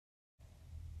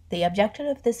The objective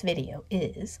of this video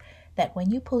is that when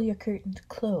you pull your curtains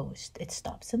closed, it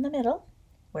stops in the middle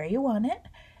where you want it,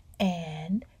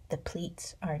 and the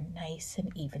pleats are nice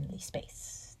and evenly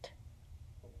spaced.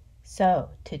 So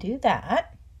to do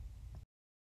that,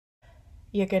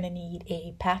 you're going to need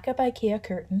a pack of IKEA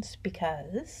curtains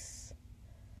because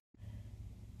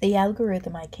the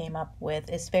algorithm I came up with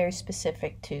is very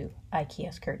specific to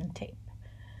IKEA's curtain tape.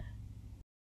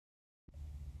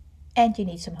 And you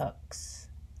need some hooks.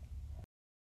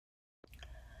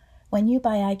 When you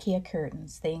buy IKEA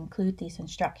curtains, they include these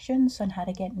instructions on how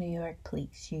to get New York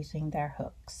pleats using their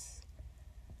hooks.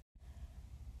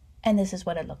 And this is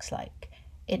what it looks like.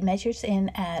 It measures in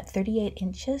at 38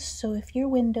 inches, so if your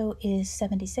window is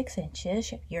 76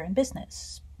 inches, you're in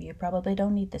business. You probably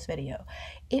don't need this video.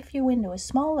 If your window is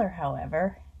smaller,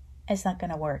 however, it's not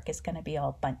going to work. It's going to be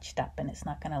all bunched up and it's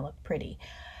not going to look pretty.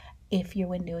 If your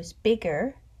window is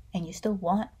bigger and you still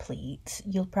want pleats,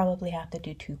 you'll probably have to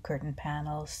do 2 curtain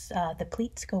panels. The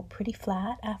pleats go pretty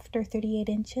flat after 38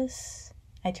 inches.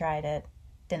 I tried it.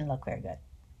 Didn't look very good.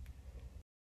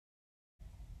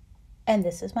 And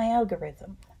this is my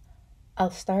algorithm.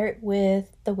 I'll start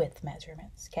with the width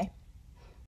measurements, okay?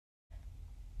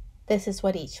 This is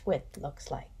what each width looks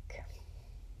like.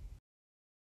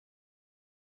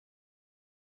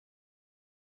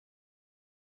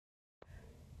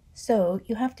 So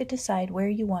you have to decide where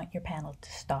you want your panel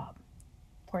to stop.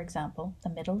 For example, the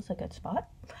middle is a good spot.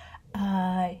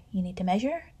 You need to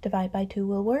measure, divide by 2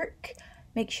 will work.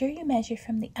 Make sure you measure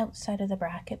from the outside of the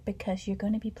bracket because you're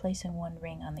going to be placing 1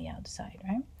 ring on the outside,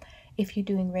 right? If you're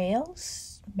doing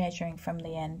rails, measuring from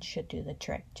the end should do the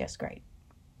trick just great.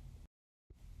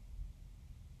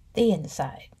 The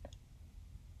inside.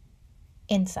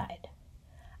 Inside.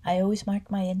 I always mark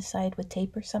my inside with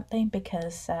tape or something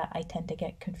because I tend to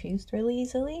get confused really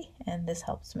easily, and this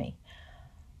helps me.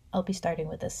 I'll be starting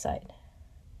with this side.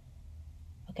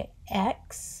 Okay,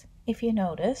 X, if you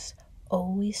notice,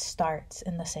 always starts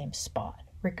in the same spot,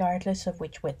 regardless of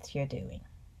which width you're doing.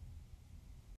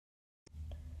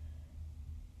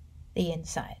 The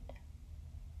inside.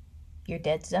 Your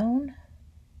dead zone,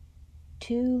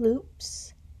 2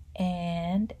 loops,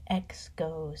 and X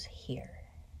goes here.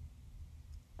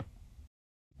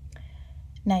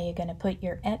 Now you're going to put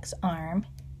your X arm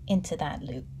into that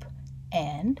loop,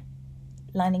 and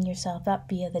lining yourself up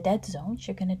via the dead zones,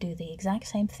 you're going to do the exact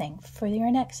same thing for your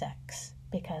next X,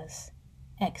 because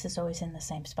X is always in the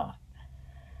same spot.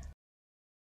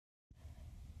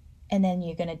 And then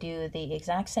you're going to do the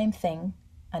exact same thing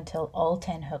until all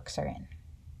 10 hooks are in.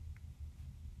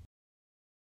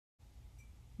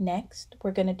 Next,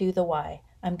 we're going to do the Y.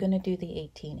 I'm going to do the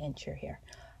 18-incher here.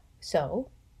 So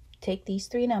take these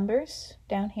 3 numbers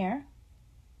down here.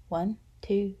 1,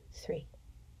 2, 3.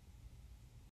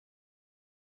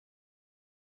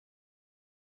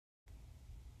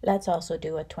 Let's also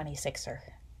do a 26er.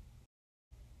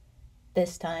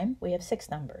 This time we have 6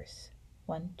 numbers.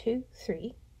 1, 2,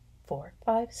 3, 4,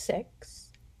 5, 6.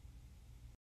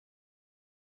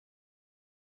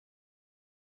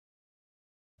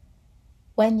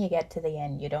 When you get to the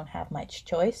end, you don't have much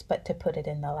choice but to put it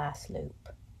in the last loop.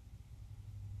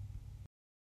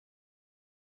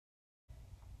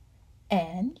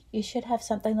 And you should have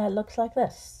something that looks like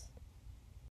this.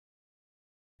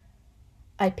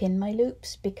 I pin my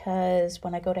loops because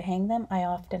when I go to hang them, I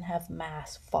often have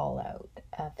mass fallout.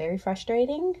 Very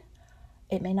frustrating.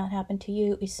 It may not happen to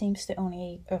you. It seems to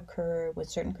only occur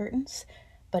with certain curtains,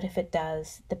 but if it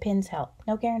does, the pins help.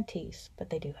 No guarantees,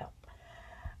 but they do help.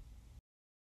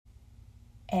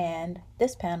 And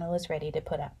this panel is ready to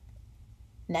put up.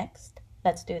 Next,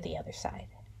 let's do the other side.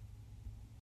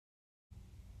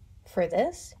 For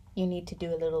this, you need to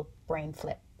do a little brain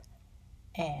flip.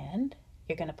 And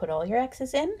you're going to put all your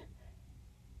X's in,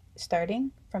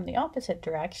 starting from the opposite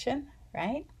direction,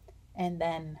 right? And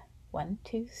then 1,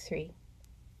 2, 3.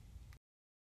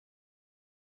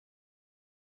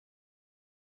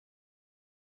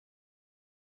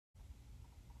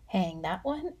 Hang that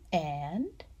one,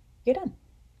 and you're done.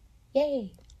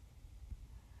 Yay!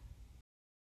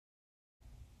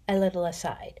 A little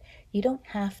aside, you don't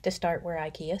have to start where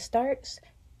IKEA starts,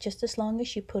 just as long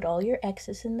as you put all your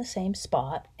X's in the same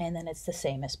spot, and then it's the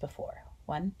same as before.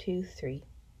 1, 2, 3.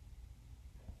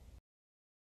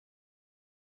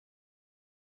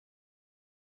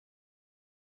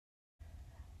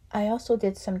 I also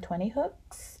did some 20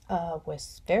 hooks.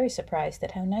 Was very surprised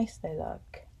at how nice they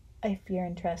look. If you're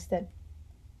interested,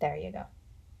 there you go.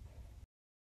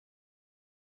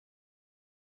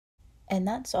 And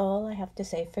that's all I have to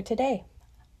say for today.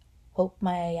 Hope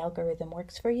my algorithm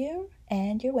works for you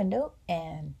and your window,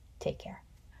 and take care.